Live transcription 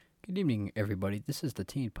Good evening, everybody. This is the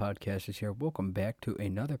Teen Podcasters here. Welcome back to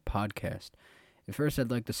another podcast. At first, I'd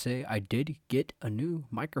like to say I did get a new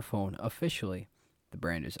microphone officially. The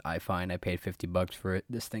brand is iFine. I paid $50 for it.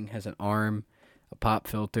 This thing has an arm, a pop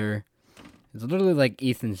filter. It's literally like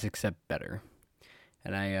Ethan's except better.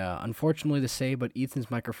 And I, unfortunately to say, but Ethan's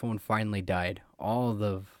microphone finally died. All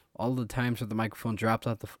the times where the microphone dropped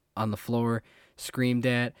on the floor, screamed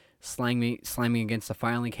at, slamming against the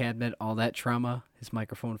filing cabinet, all that trauma, his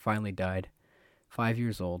microphone finally died. 5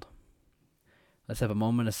 years old. Let's have a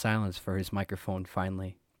moment of silence for his microphone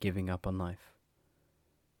finally giving up on life.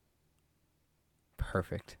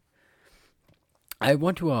 Perfect. I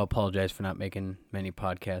want to apologize for not making many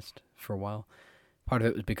podcasts for a while. Part of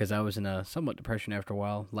it was because I was in a somewhat depression after a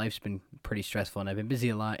while. Life's been pretty stressful, and I've been busy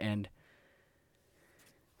a lot, and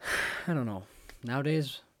I don't know.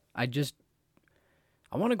 Nowadays,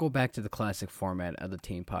 I want to go back to the classic format of the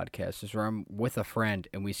teen podcast, is where I'm with a friend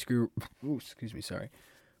and we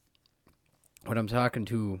when I'm talking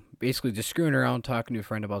to, basically just screwing around, talking to a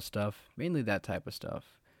friend about stuff, mainly that type of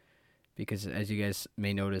stuff. Because as you guys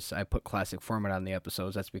may notice, I put classic format on the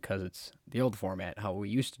episodes. That's because it's the old format, how we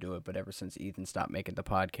used to do it. But ever since Ethan stopped making the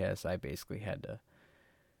podcast, I basically had to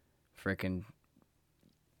freaking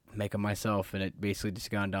make them myself, and it basically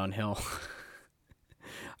just gone downhill.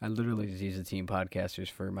 I literally just use the teen podcasters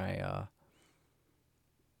for my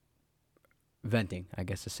venting, I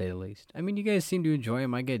guess, to say the least. I mean, you guys seem to enjoy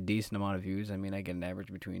them. I get a decent amount of views. I mean, I get an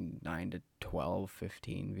average between 9 to 12,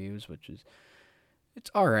 15 views, which is,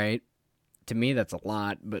 it's all right. To me, that's a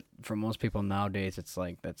lot, but for most people nowadays, it's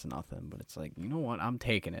like, that's nothing. But it's like, you know what? I'm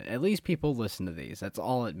taking it. At least people listen to these. That's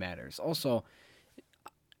all that matters. Also,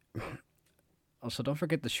 don't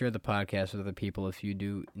forget to share the podcast with other people if you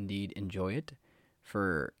do indeed enjoy it.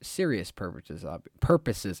 For serious purposes,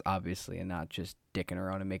 obviously, and not just dicking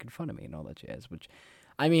around and making fun of me and all that jazz. Which,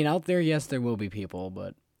 I mean, out there, yes, there will be people,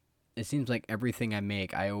 but it seems like everything I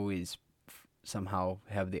make, I always somehow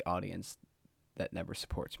have the audience that never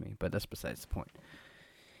supports me. But that's besides the point.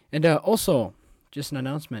 And also, just an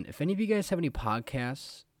announcement: if any of you guys have any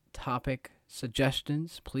podcast topic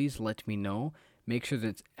suggestions, please let me know. Make sure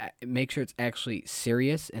it's actually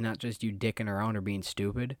serious and not just you dicking around or being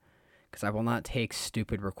stupid. Because I will not take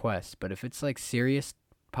stupid requests. But if it's like serious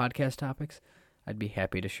podcast topics, I'd be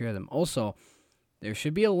happy to share them. Also, there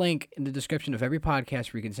should be a link in the description of every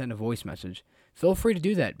podcast where you can send a voice message. Feel free to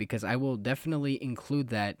do that, because I will definitely include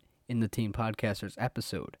that in the Teen Podcasters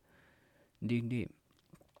episode. Indeed.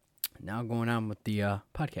 Now going on with the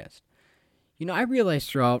podcast. You know, I realized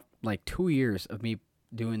throughout like 2 years of me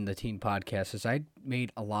doing the Teen Podcasters, I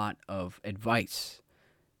made a lot of advice,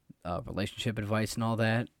 relationship advice and all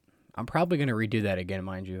that. I'm probably going to redo that again,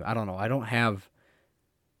 mind you. I don't know. I don't have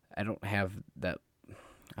that.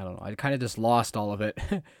 I don't know. I kind of just lost all of it.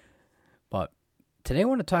 But today I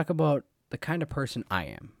want to talk about the kind of person I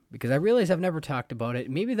am, because I realize I've never talked about it.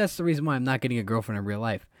 Maybe that's the reason why I'm not getting a girlfriend in real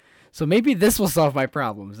life. So maybe this will solve my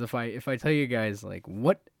problems if I tell you guys, like,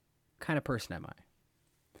 what kind of person am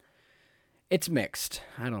I? It's mixed.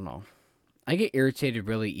 I don't know. I get irritated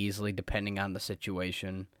really easily depending on the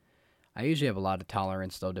situation. I usually have a lot of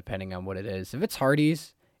tolerance, though, depending on what it is. If it's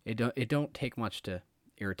Hardee's, it don't take much to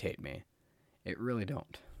irritate me. It really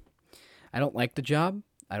don't. I don't like the job.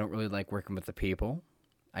 I don't really like working with the people.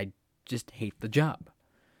 I just hate the job.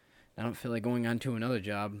 I don't feel like going on to another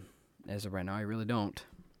job as of right now. I really don't.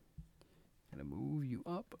 Gonna move you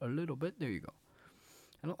up a little bit. There you go.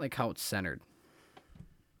 I don't like how it's centered.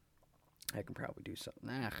 I can probably do something.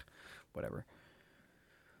 Whatever.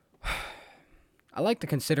 I like to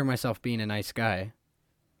consider myself being a nice guy.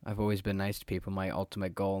 I've always been nice to people. My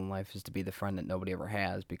ultimate goal in life is to be the friend that nobody ever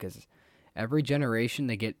has, because every generation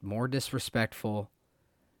they get more disrespectful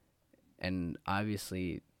and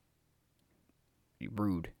obviously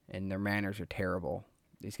rude, and their manners are terrible.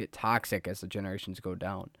 These get toxic as the generations go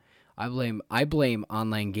down. I blame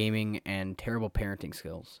online gaming and terrible parenting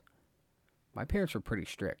skills. My parents were pretty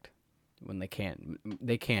strict when they can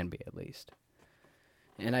be, at least.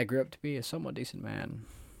 And I grew up to be a somewhat decent man,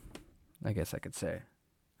 I guess I could say.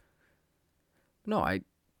 No,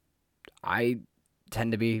 I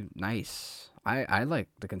tend to be nice. I like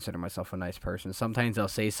to consider myself a nice person. Sometimes I'll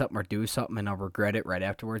say something or do something and I'll regret it right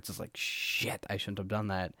afterwards. It's like, shit, I shouldn't have done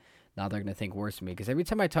that. Now they're going to think worse of me. Because every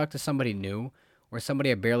time I talk to somebody new or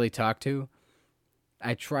somebody I barely talk to,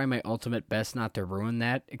 I try my ultimate best not to ruin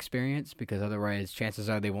that experience, because otherwise chances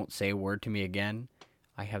are they won't say a word to me again.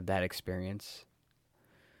 I have that experience.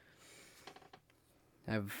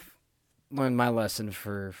 I've learned my lesson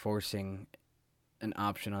for forcing an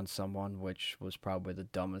option on someone, which was probably the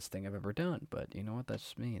dumbest thing I've ever done. But you know what?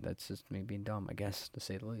 That's me. That's just me being dumb, I guess, to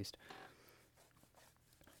say the least.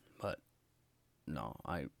 But no,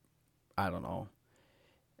 I don't know.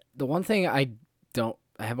 The one thing I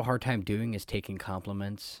have a hard time doing is taking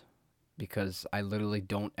compliments because I literally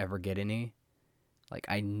don't ever get any. Like,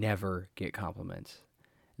 I never get compliments.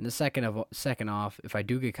 And the second off, if I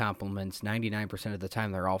do get compliments, 99% of the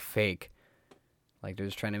time they're all fake. Like, they're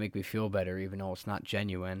just trying to make me feel better, even though it's not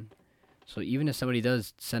genuine. So even if somebody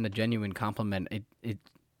does send a genuine compliment,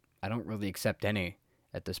 I don't really accept any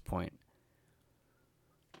at this point.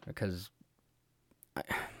 Because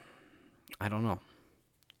I don't know.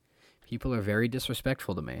 People are very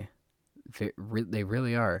disrespectful to me. They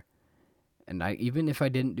really are. And even if I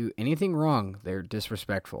didn't do anything wrong, they're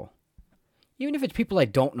disrespectful. Even if it's people I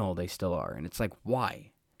don't know, they still are. And it's like,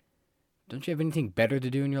 why? Don't you have anything better to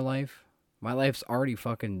do in your life? My life's already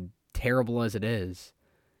fucking terrible as it is.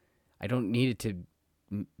 I don't need it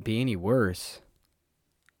to be any worse.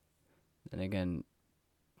 And again,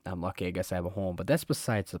 I'm lucky, I guess I have a home. But that's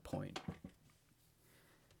besides the point.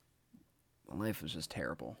 My life is just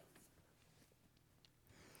terrible.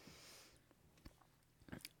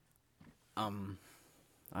 I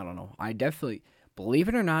don't know. I definitely, believe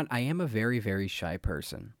it or not, I am a very, very shy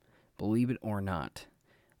person. Believe it or not.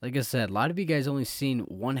 Like I said, a lot of you guys only seen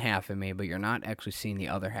one half of me, but you're not actually seeing the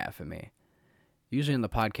other half of me. Usually in the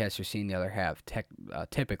podcast, you're seeing the other half,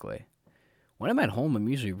 typically. When I'm at home, I'm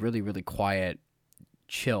usually really, really quiet,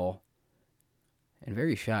 chill, and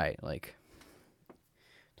very shy. Like,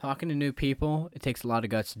 talking to new people, it takes a lot of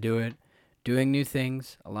guts to do it. Doing new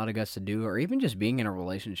things, a lot of guts to do, or even just being in a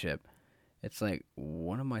relationship. It's like,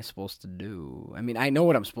 what am I supposed to do? I mean, I know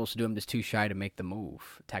what I'm supposed to do. I'm just too shy to make the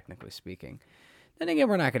move, technically speaking. Then again,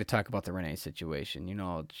 we're not going to talk about the Renee situation. You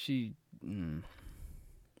know, she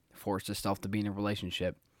forced herself to be in a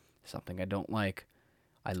relationship. Something I don't like.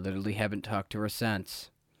 I literally haven't talked to her since.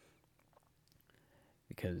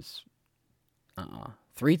 Because,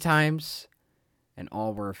 3 times, and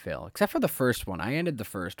all were a fail. Except for the first one. I ended the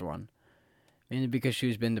first one. Mainly because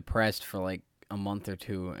she's been depressed for like a month or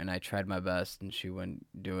two, and I tried my best, and she wouldn't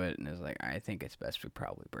do it, and it was like, I think it's best we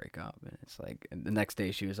probably break up. And it's like, and the next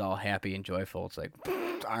day she was all happy and joyful. It's like,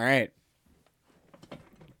 all right,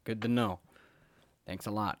 good to know. Thanks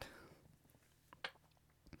a lot.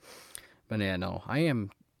 But yeah, no, I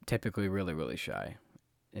am typically really, really shy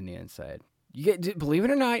in the inside. Believe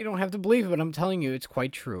it or not, you don't have to believe it, but I'm telling you, it's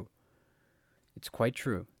quite true. It's quite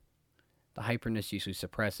true. The hyperness usually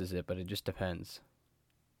suppresses it, but it just depends.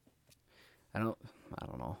 I don't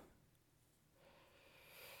know.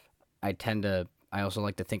 I also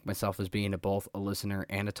like to think myself as being both a listener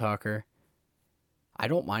and a talker. I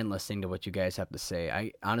don't mind listening to what you guys have to say.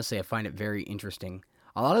 I find it very interesting.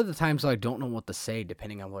 A lot of the times I don't know what to say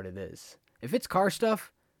depending on what it is. If it's car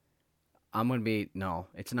stuff, I'm going to be, no,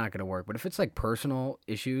 it's not going to work. But if it's like personal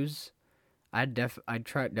issues, I'd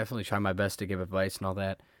definitely try my best to give advice and all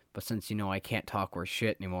that. But since, I can't talk worth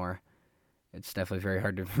shit anymore, it's definitely very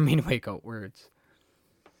hard for me to make out words.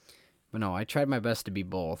 But no, I tried my best to be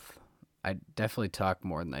both. I definitely talk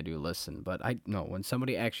more than I do listen. But when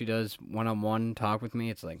somebody actually does one-on-one talk with me,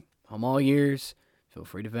 it's like, I'm all ears. Feel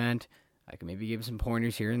free to vent. I can maybe give some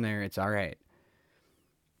pointers here and there. It's all right.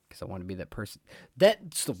 Because I want to be that person.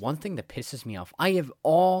 That's the one thing that pisses me off. I have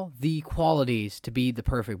all the qualities to be the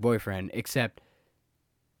perfect boyfriend, except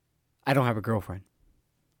I don't have a girlfriend.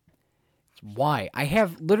 Why? I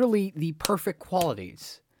have literally the perfect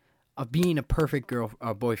qualities of being a perfect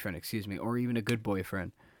boyfriend, or even a good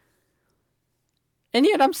boyfriend. And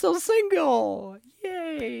yet I'm still single.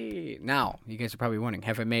 Yay! Now, you guys are probably wondering,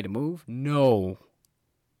 have I made a move? No.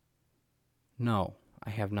 No, I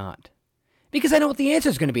have not. Because I know what the answer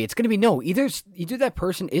is going to be. It's going to be no. Either that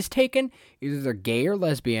person is taken, either they're gay or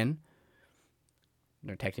lesbian.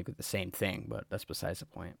 They're technically the same thing, but that's besides the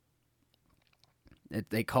point.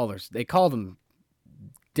 They call them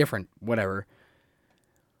different, whatever.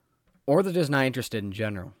 Or they're just not interested in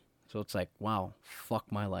general. So it's like, wow, fuck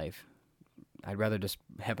my life. I'd rather just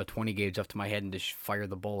have a 20 gauge up to my head and just fire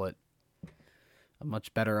the bullet. I'm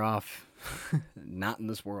much better off not in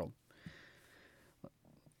this world.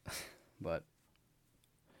 But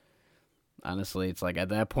honestly, it's like at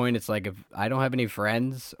that point, it's like if I don't have any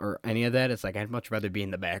friends or any of that, it's like I'd much rather be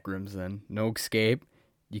in the back rooms than no escape.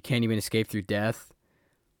 You can't even escape through death.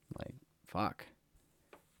 Like, fuck.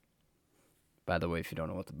 By the way, if you don't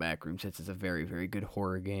know what the Backrooms is, it's a very, very good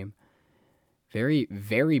horror game. Very,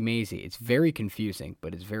 very mazy. It's very confusing,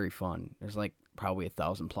 but it's very fun. There's like probably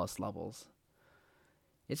 1,000+ levels.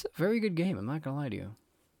 It's a very good game, I'm not gonna lie to you.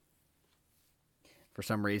 For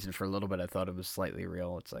some reason, for a little bit, I thought it was slightly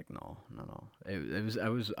real. It's like, no. It was. I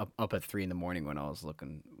was up at 3 a.m. when I was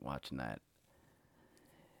watching that.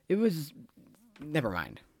 It was. Never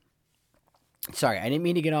mind. Sorry, I didn't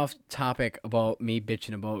mean to get off topic about me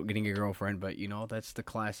bitching about getting a girlfriend, but that's the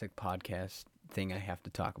classic podcast thing I have to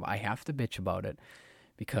talk about. I have to bitch about it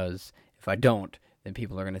because if I don't, then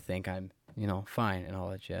people are gonna think I'm, fine and all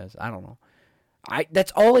that jazz. I don't know.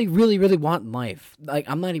 That's all I really, really want in life. Like,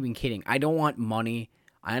 I'm not even kidding. I don't want money.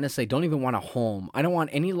 I honestly don't even want a home. I don't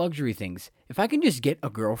want any luxury things. If I can just get a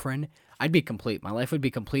girlfriend, I'd be complete. My life would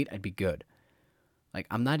be complete. I'd be good. Like,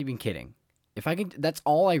 I'm not even kidding. If I can, that's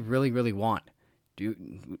all I really, really want. Would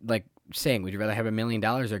you rather have $1 million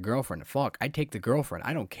or a girlfriend? Fuck, I'd take the girlfriend.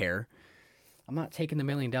 I don't care. I'm not taking the $1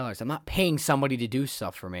 million. I'm not paying somebody to do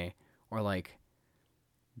stuff for me or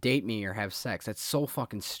date me or have sex. That's so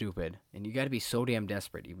fucking stupid. And you got to be so damn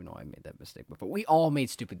desperate, even though I made that mistake before. We all made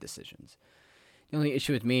stupid decisions. The only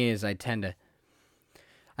issue with me is I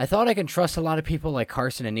thought I can trust a lot of people like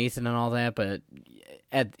Carson and Nathan and all that, but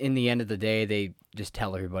in the end of the day, they just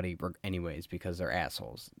tell everybody anyways because they're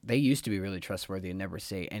assholes. They used to be really trustworthy and never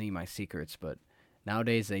say any of my secrets, but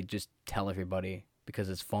nowadays they just tell everybody because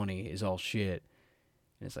it's funny is all shit.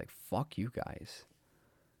 And it's like, fuck you guys.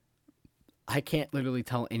 I can't literally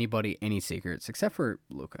tell anybody any secrets except for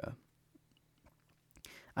Luca.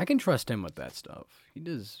 I can trust him with that stuff.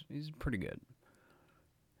 He's pretty good.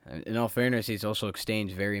 In all fairness, he's also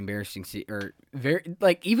exchanged very embarrassing,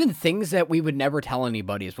 even things that we would never tell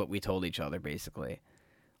anybody is what we told each other, basically.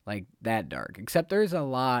 Like, that dark. Except there's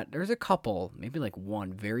a couple, maybe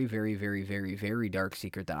one very, very, very, very, very dark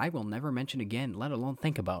secret that I will never mention again, let alone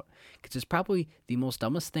think about. Because it's probably the most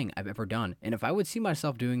dumbest thing I've ever done. And if I would see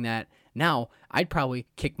myself doing that now, I'd probably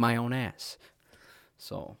kick my own ass.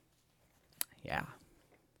 So, yeah.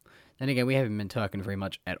 Then again, we haven't been talking very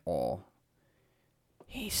much at all.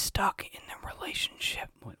 He's stuck in the relationship.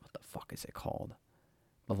 What the fuck is it called?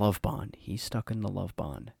 The love bond. He's stuck in the love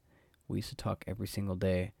bond. We used to talk every single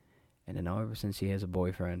day. And then now ever since he has a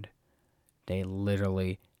boyfriend, they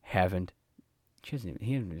literally haven't. He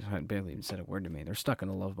barely even said a word to me. They're stuck in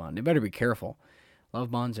a love bond. They better be careful.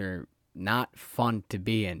 Love bonds are not fun to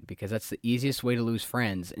be in because that's the easiest way to lose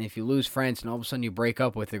friends. And if you lose friends and all of a sudden you break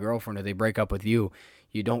up with your girlfriend or they break up with you,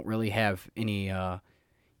 you don't really have any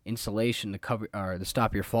insulation to cover or to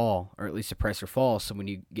stop your fall, or at least suppress your fall. So when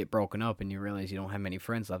you get broken up and you realize you don't have many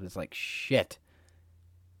friends left, it's like, shit,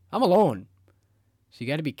 I'm alone. So you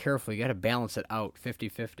got to be careful. You got to balance it out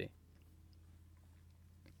 50-50.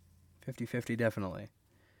 50-50 definitely.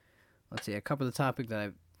 Let's see, a couple of the topics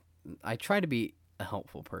that I try to be a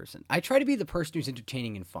helpful person. I try to be the person who's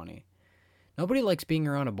entertaining and funny. Nobody likes being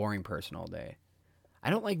around a boring person all day. I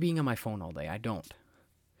don't like being on my phone all day. I don't.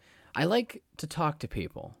 I like to talk to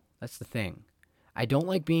people. That's the thing. I don't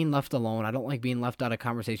like being left alone. I don't like being left out of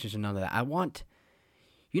conversations or none of that.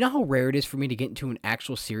 You know how rare it is for me to get into an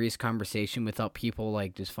actual serious conversation without people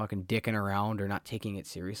just fucking dicking around or not taking it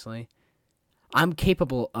seriously? I'm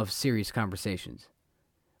capable of serious conversations.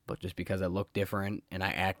 But just because I look different and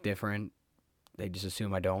I act different, they just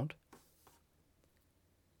assume I don't?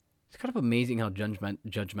 It's kind of amazing how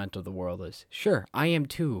judgmental the world is. Sure, I am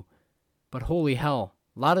too. But holy hell.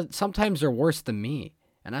 Sometimes they're worse than me,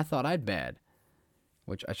 and I thought I'd bad,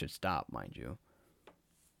 which I should stop, mind you.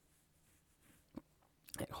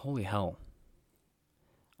 Holy hell.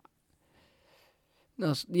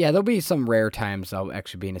 No, yeah, there'll be some rare times I'll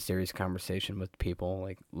actually be in a serious conversation with people,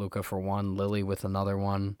 like Luca for one, Lily with another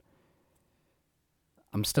one.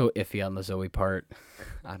 I'm still iffy on the Zoe part.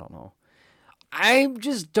 I don't know. I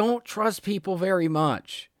just don't trust people very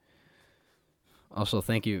much. Also,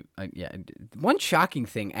 thank you. Yeah, one shocking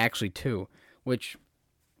thing, actually, too, which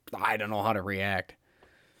I don't know how to react.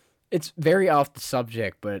 It's very off the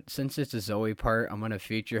subject, but since it's a Zoe part, I'm going to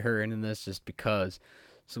feature her in this just because.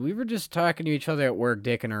 So we were just talking to each other at work,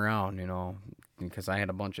 dicking around, because I had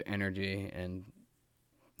a bunch of energy and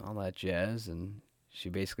all that jazz, and she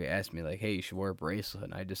basically asked me, hey, you should wear a bracelet,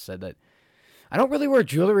 and I just said that I don't really wear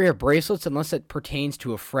jewelry or bracelets unless it pertains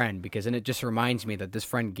to a friend, because then it just reminds me that this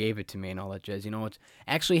friend gave it to me and all that jazz. It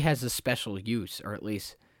actually has a special use, or at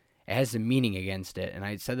least it has a meaning against it. And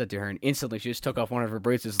I said that to her, and instantly she just took off one of her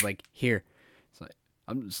bracelets, here.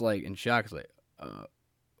 I'm just in shock. It's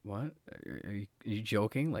what? Are you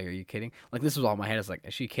joking? Are you kidding? This was all in my head. It's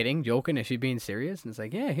is she kidding? Joking? Is she being serious? And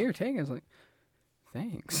it's yeah, here, take it. I was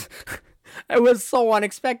thanks. It was so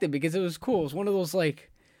unexpected because it was cool. It was one of those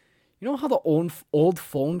you know how the old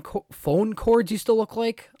phone cords used to look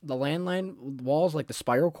like? The landline walls, the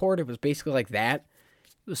spiral cord? It was basically like that.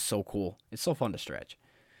 It was so cool. It's so fun to stretch.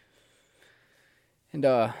 And,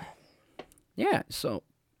 Yeah, so,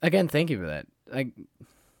 again, thank you for that.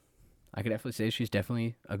 I could definitely say she's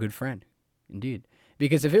definitely a good friend. Indeed.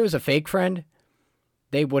 Because if it was a fake friend,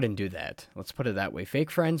 they wouldn't do that. Let's put it that way.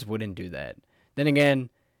 Fake friends wouldn't do that. Then again,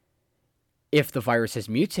 if the virus has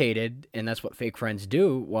mutated and that's what fake friends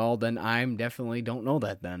do, well, then I'm definitely don't know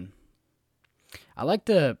that then. I like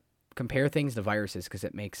to compare things to viruses because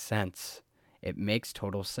it makes sense. It makes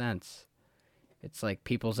total sense. It's like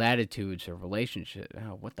people's attitudes or relationship.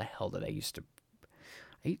 Oh, what the hell did I used to...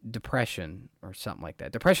 depression or something like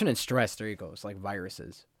that. Depression and stress, there you go. It's like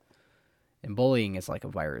viruses. And bullying is like a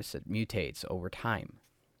virus. It mutates over time.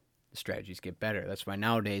 The strategies get better. That's why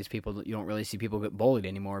nowadays you don't really see people get bullied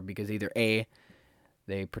anymore because either A,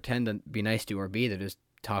 they pretend to be nice to you, or B, they're just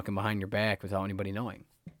talking behind your back without anybody knowing.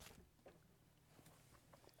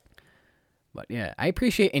 But yeah, I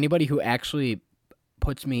appreciate anybody who actually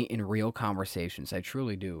puts me in real conversations. I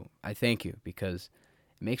truly do. I thank you because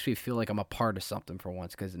it makes me feel like I'm a part of something for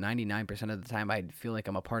once, because 99% of the time I feel like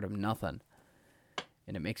I'm a part of nothing.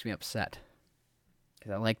 And it makes me upset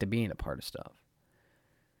because I like to be in a part of stuff.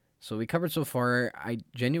 So we covered so far. I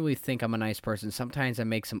genuinely think I'm a nice person. Sometimes I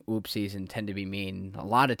make some oopsies and tend to be mean. A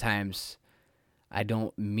lot of times I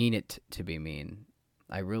don't mean it to be mean.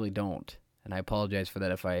 I really don't. And I apologize for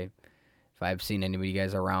that if I've seen any of you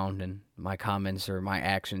guys around and my comments or my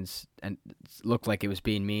actions and looked like it was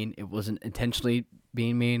being mean. It wasn't intentionally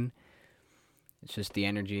being mean. It's just the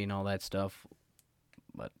energy and all that stuff.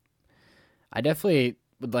 But I definitely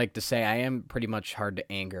would like to say I am pretty much hard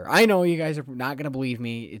to anger. I know you guys are not going to believe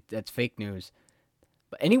me. That's fake news.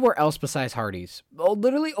 But anywhere else besides Hardee's. Well,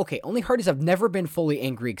 literally, okay, only Hardee's I've never been fully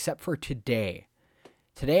angry except for today.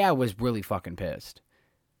 Today I was really fucking pissed.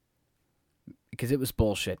 Because it was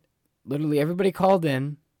bullshit. Literally everybody called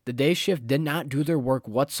in. The day shift did not do their work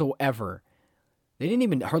whatsoever. They didn't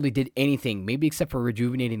even hardly did anything, maybe except for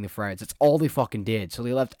rejuvenating the fries. That's all they fucking did. So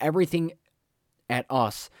they left everything at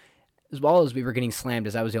us, as well as we were getting slammed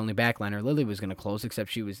as I was the only backliner. Lily was going to close,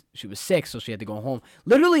 except she was sick, so she had to go home.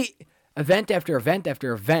 Literally, event after event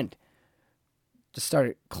after event just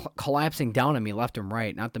started collapsing down on me left and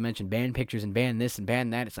right, not to mention banned pictures and banned this and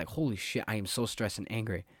banned that. It's like, holy shit, I am so stressed and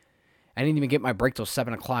angry. I didn't even get my break till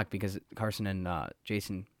 7 o'clock because Carson and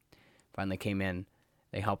Jason finally came in.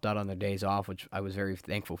 They helped out on their days off, which I was very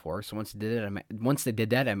thankful for. So once they did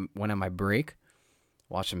that, I went on my break,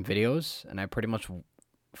 watched some videos, and I pretty much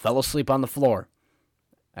fell asleep on the floor.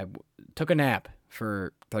 I took a nap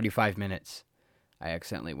for 35 minutes. I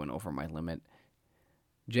accidentally went over my limit.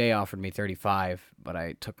 Jay offered me 35, but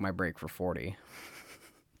I took my break for 40.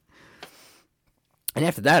 And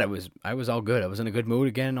after that, I was all good. I was in a good mood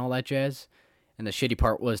again and all that jazz. And the shitty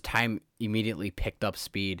part was time immediately picked up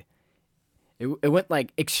speed. It went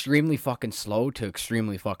like extremely fucking slow to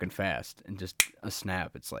extremely fucking fast. And just a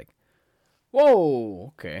snap. It's like,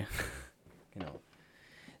 whoa, okay.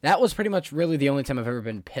 That was pretty much really the only time I've ever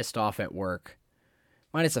been pissed off at work.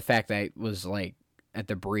 Minus the fact that I was like at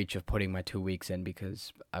the breach of putting my 2 weeks in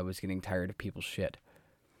because I was getting tired of people's shit.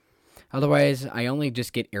 Otherwise, I only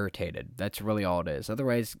just get irritated. That's really all it is.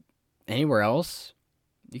 Otherwise, anywhere else,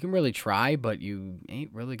 you can really try, but you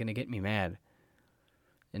ain't really going to get me mad.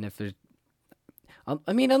 And if there's...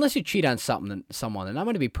 I mean, unless you cheat on someone, then I'm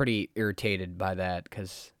going to be pretty irritated by that,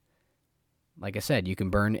 because, like I said, you can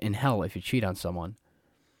burn in hell if you cheat on someone.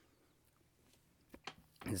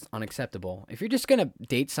 It's unacceptable. If you're just going to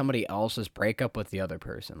date somebody else, just break up with the other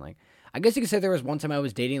person. Like, I guess you could say there was one time I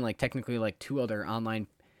was dating, like, technically, like, 2 other online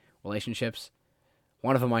relationships.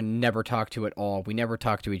 One of them I never talked to at all. We never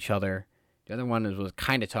talked to each other. The other one was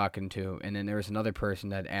kind of talking to, and then there was another person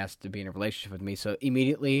that asked to be in a relationship with me. So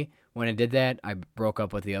immediately when I did that, I broke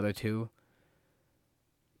up with the other 2.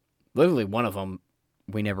 Literally one of them,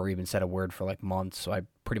 we never even said a word for like months, so I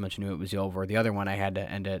pretty much knew it was over. The other one, I had to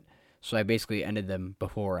end it. So I basically ended them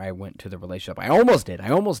before I went to the relationship. I almost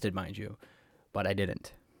did, mind you, but I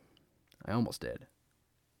didn't. I almost did.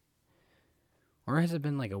 Or has it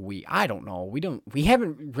been like a week? I don't know. We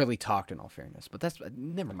haven't really talked, in all fairness, but that's,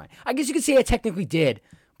 never mind. I guess you could say I technically did,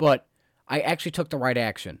 but I actually took the right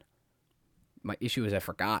action. My issue is I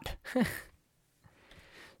forgot.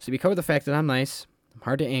 So we covered the fact that I'm nice. I'm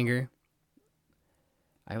hard to anger.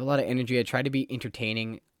 I have a lot of energy. I try to be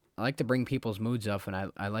entertaining. I like to bring people's moods up, and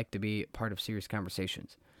I like to be part of serious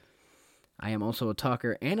conversations. I am also a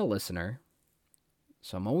talker and a listener,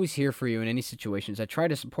 so I'm always here for you in any situations. I try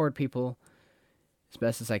to support people as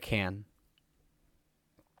best as I can.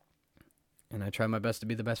 And I try my best to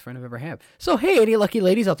be the best friend I've ever had. So, hey, any lucky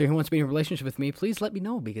ladies out there who wants to be in a relationship with me, please let me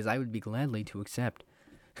know, because I would be gladly to accept.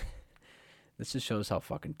 This just shows how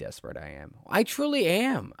fucking desperate I am. I truly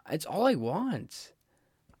am. It's all I want.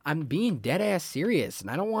 I'm being dead ass serious, and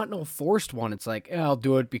I don't want no forced one. It's like, I'll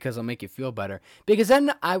do it because I'll make you feel better. Because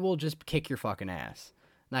then I will just kick your fucking ass.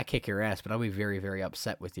 Not kick your ass, but I'll be very, very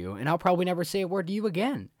upset with you, and I'll probably never say a word to you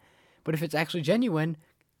again. But if it's actually genuine,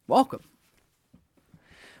 welcome.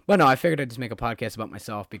 But no, I figured I'd just make a podcast about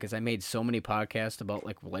myself because I made so many podcasts about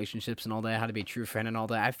like relationships and all that, how to be a true friend and all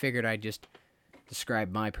that. I figured I'd just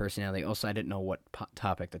describe my personality. Also, I didn't know what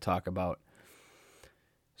topic to talk about.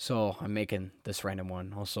 So I'm making this random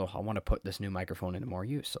one. Also, I want to put this new microphone into more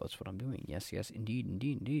use, so that's what I'm doing. Yes,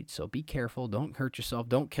 indeed. So be careful. Don't hurt yourself.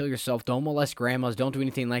 Don't kill yourself. Don't molest grandmas. Don't do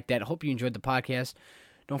anything like that. I hope you enjoyed the podcast.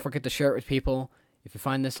 Don't forget to share it with people. If you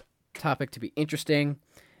find this topic to be interesting,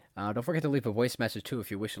 don't forget to leave a voice message, too, if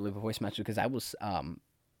you wish to leave a voice message, because I will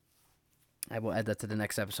add that to the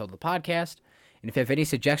next episode of the podcast. And if you have any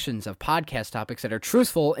suggestions of podcast topics that are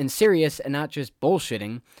truthful and serious and not just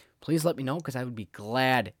bullshitting, please let me know, because I would be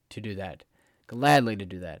glad to do that. Gladly to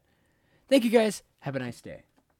do that. Thank you, guys. Have a nice day.